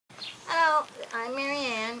I'm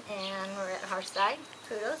Marianne, and we're at Hearthside,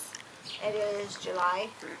 Poodles. It is July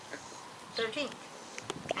 13th,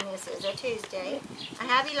 and this is a Tuesday. I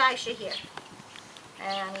have Elisha here,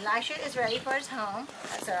 and Elisha is ready for his home.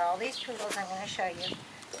 That's all these Poodles I'm going to show you.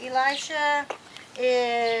 Elisha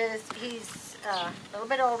he's a little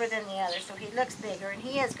bit older than the others, so he looks bigger, and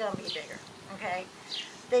he is going to be bigger, okay?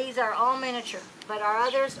 These are all miniature, but our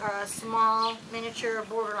others are a small miniature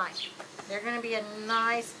borderline. They're going to be a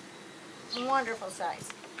nice, wonderful size.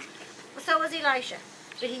 So is Elisha,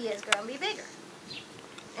 but he is going to be bigger.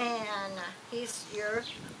 And he's your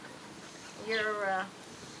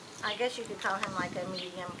I guess you could call him like a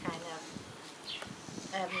medium kind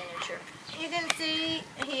of miniature. You can see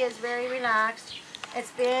he is very relaxed.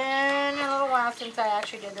 It's been a little while since I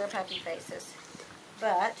actually did their puppy faces,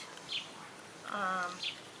 but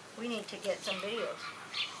we need to get some videos,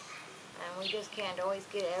 and we just can't always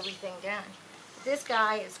get everything done. This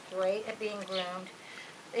guy is great at being groomed.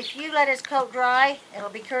 If you let his coat dry, it'll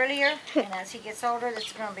be curlier, and as he gets older,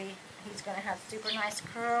 he's going to have super nice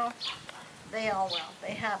curl. They all will.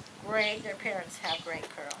 They have great, their parents have great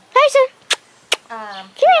curl. Hi, sir.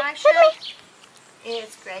 Elisha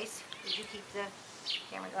is Grace. Did you keep the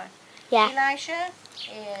camera going? Yeah. Elisha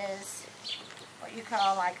is what you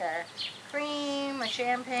call like a cream, a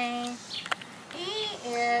champagne. He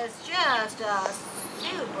is just a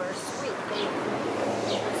super sweet baby.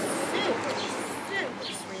 Super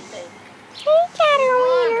sweet baby. Hey,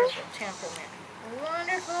 Catalina. Wonderful temperament.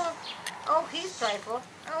 Wonderful. Oh, he's playful.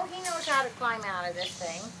 Oh, he knows how to climb out of this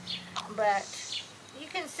thing. But you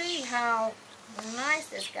can see how nice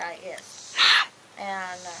this guy is.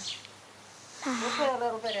 And we'll put a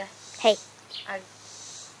little bit of... Hey.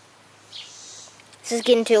 This is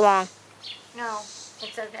getting too long. No,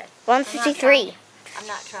 it's okay. 1:53. I'm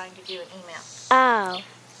not trying to do an email. Oh.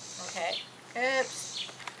 Okay. Oops.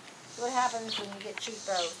 What happens when you get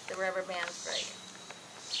cheapos? The rubber bands break.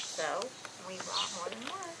 So, we bought more than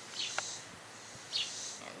one.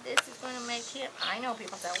 And this is going to make him... I know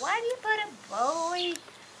people say, why do you put a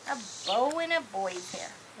bow in a boy's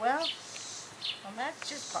hair? Well, that's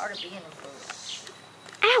just part of being a poodle.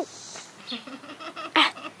 Ow.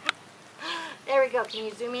 There we go. Can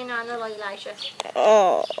you zoom in on little Elisha?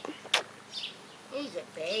 Oh. He's a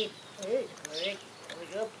baby. He's a pretty.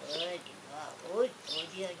 He's a pretty. Oh,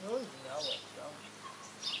 yeah, you know it, don't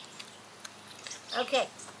you? Okay,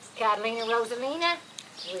 Catalina Rosalina,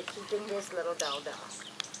 we're keeping this little doll.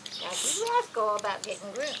 Now she's rascal about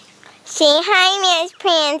getting groomed. Say hi, Miss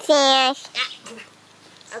Princess.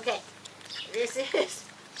 Okay, this is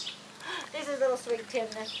little sweet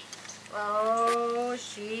Timna. Oh,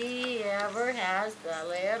 she ever has the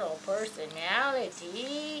little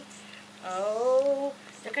personality. Oh,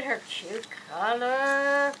 look at her cute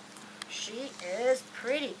color. She is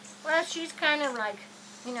pretty. Well, she's kind of like,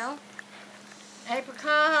 you know,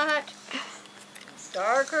 apricot,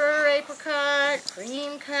 darker apricot,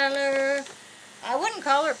 cream color. I wouldn't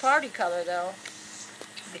call her party color, though,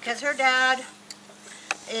 because her dad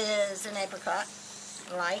is an apricot,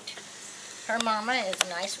 light. Her mama is a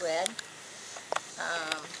nice red.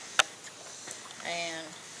 And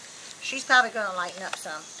she's probably going to lighten up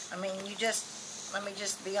some. I mean, let me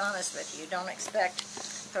just be honest with you. Don't expect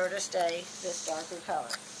her to stay this darker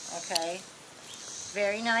color, okay?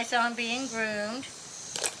 Very nice on being groomed.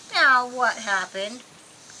 Now, what happened?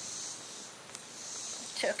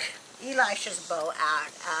 Took Elisha's bow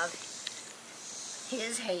out of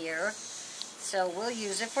his hair, so we'll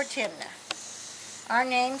use it for Timna. Our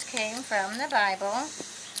names came from the Bible.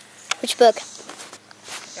 Which book?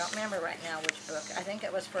 I don't remember right now which book. I think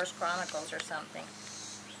it was First Chronicles or something.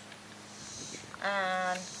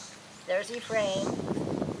 And there's Ephraim.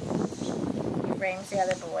 Ephraim's the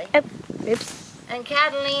other boy. Oh, oops. And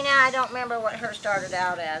Catalina, I don't remember what her started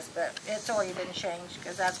out as, but it's already been changed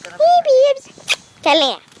because that's going to be... Beeps.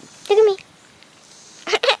 Catalina, look at me.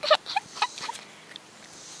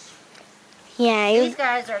 Yeah, these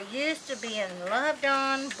guys are used to being loved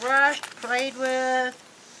on, brushed, played with.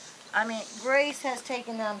 I mean, Grace has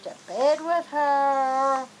taken them to bed with her.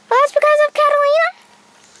 Well, that's because of Catalina.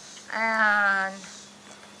 And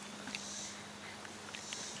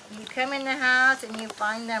you come in the house and you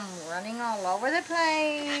find them running all over the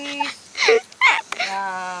place.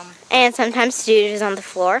 And sometimes Stooge on the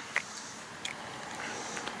floor.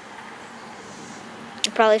 I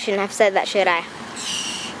probably shouldn't have said that, should I?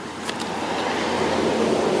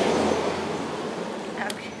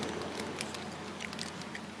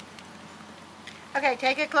 Okay,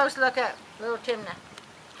 take a close look at little Timna.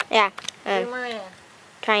 Yeah, Zoom her in.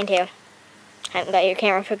 Trying to. Haven't got your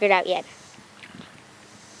camera figured out yet.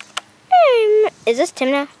 Is this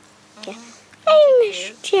Timna? Yeah. I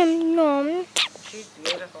miss him, Mom. She's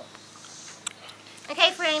beautiful.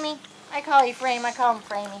 Okay, Framey. I call you Frame. I call him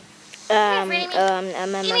Framey. Come here,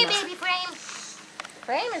 Framey. Give me a baby, Frame.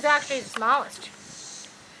 Frame is actually the smallest.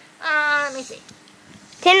 Let me see.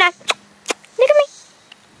 Timna, look at me.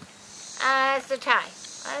 It's the Thai.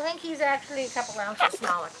 I think he's actually a couple ounces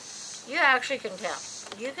smaller. You actually can tell.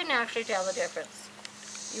 You can actually tell the difference.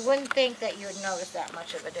 You wouldn't think that you would notice that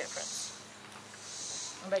much of a difference.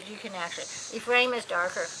 But you can actually. Ephraim is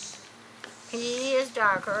darker. He is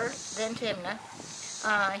darker than Timna.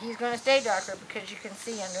 He's going to stay darker because you can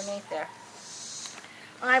see underneath there.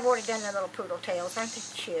 I've already done the little poodle tails. Aren't they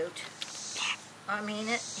cute? I mean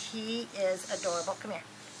it. He is adorable. Come here.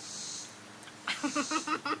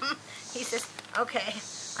 He says, okay,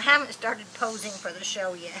 I haven't started posing for the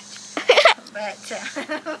show yet. But,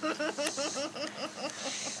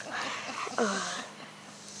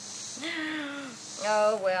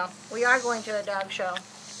 oh well, we are going to a dog show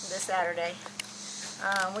this Saturday.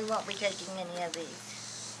 We won't be taking any of these.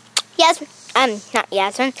 Yasmin, not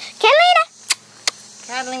Yasmin, Catalina.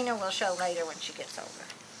 Catalina will show later when she gets older.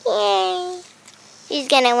 Yay. She's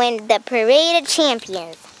gonna win the Parade of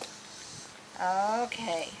Champions.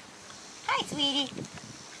 Okay. Hi, sweetie.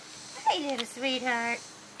 Hi, little sweetheart.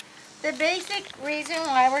 The basic reason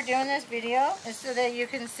why we're doing this video is so that you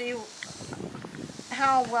can see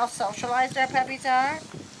how well socialized our puppies are.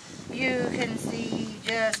 You can see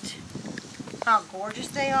just how gorgeous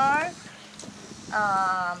they are.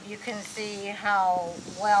 You can see how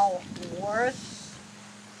well worth.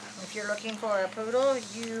 If you're looking for a poodle,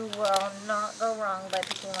 you will not go wrong by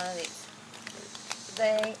picking one of these.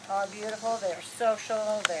 They are beautiful, they're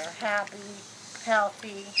social, they're happy,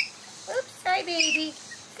 healthy. Oops, sorry baby.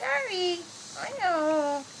 Sorry. I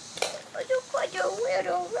know. I look like a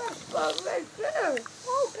little rascal right there.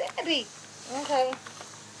 Oh baby. Okay.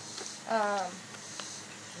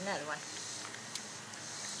 Another one.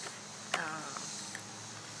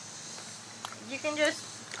 You can just,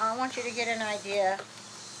 I want you to get an idea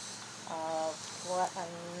of what a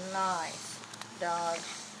nice dog,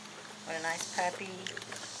 what a nice puppy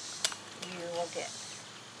you will get.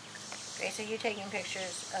 Okay, so you're taking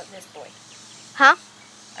pictures of this boy. Huh?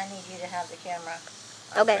 I need you to have the camera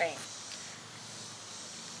on Okay. frame.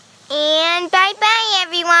 And bye-bye,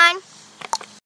 everyone.